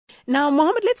Now,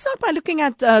 Mohammed, let's start by looking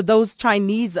at those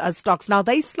Chinese stocks. Now,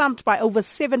 they slumped by over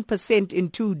 7% in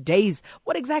 2 days.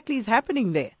 What exactly is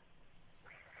happening there?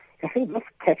 I think that's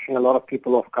catching a lot of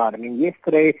people off guard. I mean,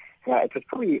 yesterday, it was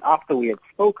probably after we had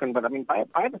spoken, but I mean, by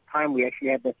the time we actually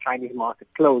had the Chinese market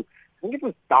close, I think it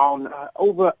was down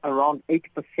over around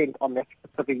 8% on that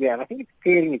specific day. And I think it's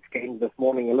clearing its gains this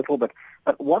morning a little bit.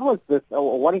 But what was this,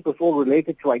 or what it was all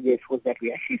related to, I guess, was that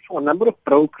we actually saw a number of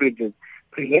brokerages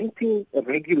preempting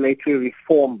regulatory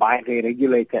reform by their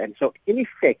regulator. And so, in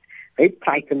effect, they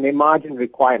tightened their margin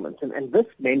requirements. And this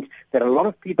meant that a lot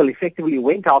of people effectively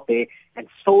went out there and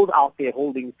sold out their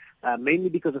holdings, mainly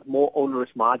because of more onerous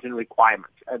margin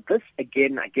requirements. This,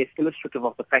 again, I guess, illustrative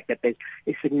of the fact that there's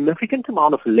a significant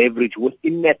amount of leverage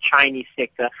within that Chinese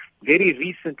sector. Very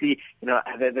recently,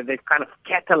 they've kind of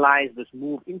catalyzed this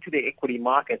move into the equity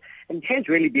market, and it has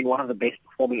really been one of the best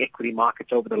performing equity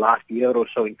markets over the last year or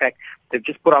so. In fact, they've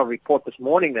just put out a report this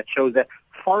morning that shows that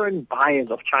foreign buyers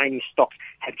of Chinese stocks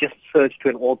have just surged to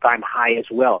an all-time high as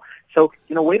well. So,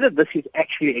 whether this is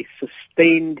actually a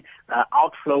sustained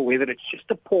outflow, whether it's just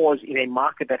a pause in a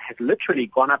market that has literally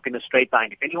gone up in a straight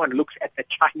line. If anyone looks at the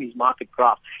Chinese market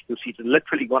graph, you'll see it's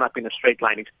literally gone up in a straight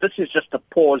line. If this is just a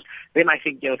pause, then I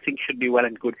think, things should be well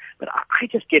and good. But I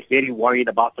just get very worried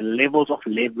about the levels of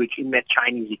leverage in that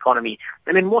Chinese economy.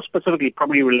 And then more specifically,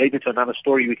 probably related to another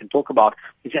story we can talk about,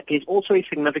 is that there's also a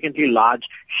significantly large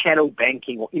shadow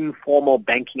banking or informal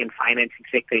banking and financing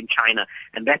sector in China.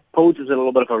 And that poses a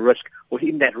little bit of a risk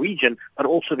within that region, but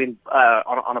also then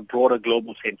on a broader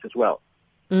global sense as well.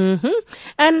 Mm-hmm.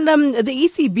 And the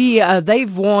ECB,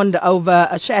 they've warned over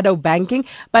shadow banking,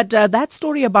 but that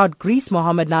story about Greece,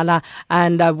 Mohammed Nalla,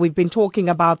 and we've been talking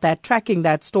about that, tracking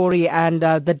that story and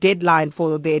the deadline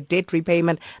for their debt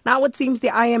repayment. Now it seems the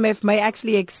IMF may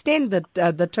actually extend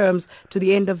the terms to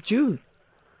the end of June.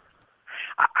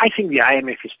 I think the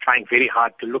IMF is trying very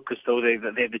hard to look as though they're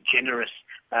the generous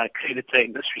creditor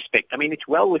in this respect. I mean, it's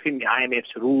well within the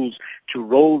IMF's rules to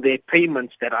roll their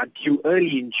payments that are due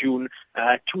early in June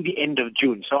to the end of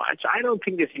June. So I don't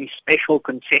think there's any special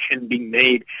concession being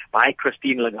made by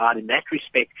Christine Lagarde in that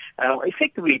respect.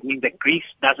 Effectively, it means that Greece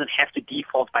doesn't have to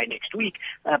default by next week,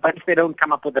 but if they don't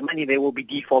come up with the money, they will be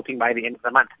defaulting by the end of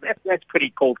the month. That's pretty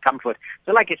cold comfort.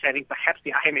 So like I said, I think perhaps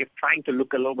the IMF trying to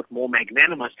look a little bit more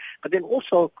magnanimous, but then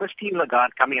also Christine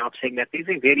Lagarde coming out saying that there's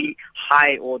a very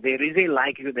high, or there is a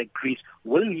likelihood that Greece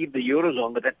will leave the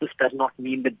Eurozone, but that this does not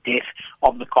mean the death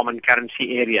of the common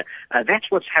currency area.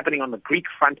 That's what's happening on the Greek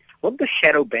front. What the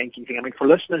shadow banking thing, I mean, for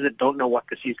listeners that don't know what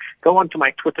this is, go onto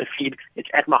my Twitter feed. It's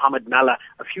at Mohammed Nalla.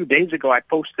 A few days ago, I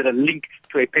posted a link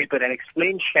to a paper that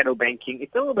explains shadow banking.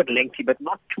 It's a little bit lengthy, but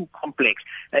not too complex.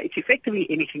 It's effectively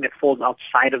anything that falls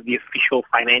outside of the official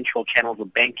financial channels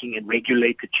of banking and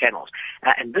regulated channels.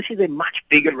 And this is a much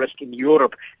bigger risk in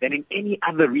Europe than in any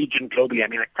other region globally. I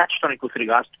mean, I touched on it with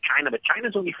regards to China, but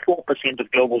China's only 4%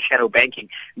 of global shadow banking.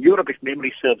 Europe, if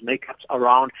memory serves, makes up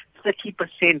around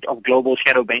 30% of global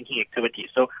shadow banking activity.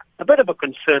 So a bit of a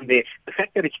concern there. The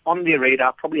fact that it's on their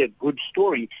radar, probably a good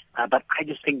story, but I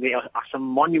just think there are some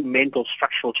monumental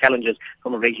structural challenges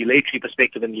from a regulatory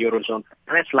perspective in the Eurozone,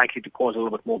 and that's likely to cause a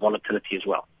little bit more volatility as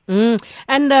well.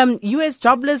 And U.S.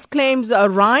 jobless claims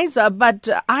rise, but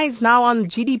eyes now on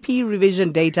GDP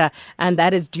revision data, and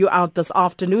that is due out this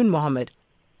afternoon, Mohammed.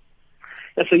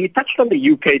 So you touched on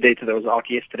the UK data that was out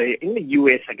yesterday. In the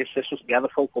US, I guess this was the other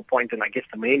focal point, and I guess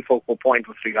the main focal point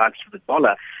with regards to the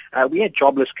dollar. We had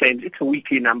jobless claims. It's a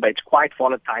weekly number. It's quite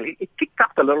volatile. It ticked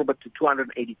up a little bit to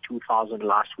 282,000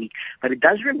 last week, but it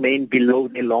does remain below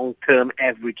the long-term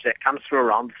average that comes through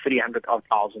around the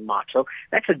 300,000 mark. So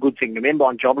that's a good thing. Remember,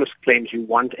 on jobless claims, you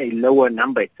want a lower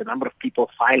number. It's the number of people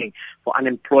filing for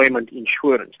unemployment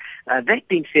insurance. That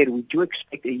being said, we do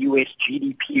expect a US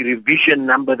GDP revision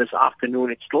number this afternoon.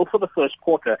 It's still for the first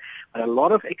quarter, but a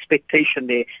lot of expectation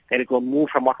there that it will move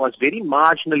from what was very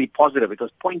marginally positive. It was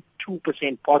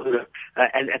 0.2% positive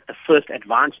at the first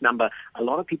advance number. A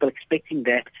lot of people expecting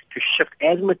that to shift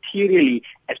as materially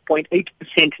as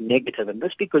 0.8% negative, and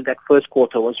this because that first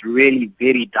quarter was really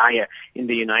very dire in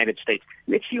the United States.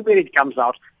 Let's see where it comes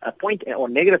out.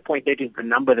 Negative 0.8 is the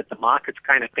number that the market's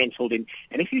kind of penciled in,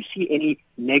 and if you see any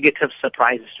negative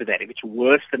surprises to that, if it's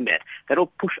worse than that, that'll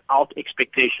push out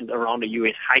expectations around a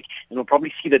US hike, and we'll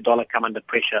probably see the dollar come under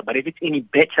pressure. But if it's any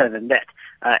better than that,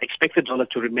 expect the dollar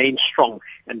to remain strong,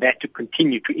 and that to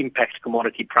continue to impact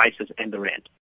commodity prices and the rand.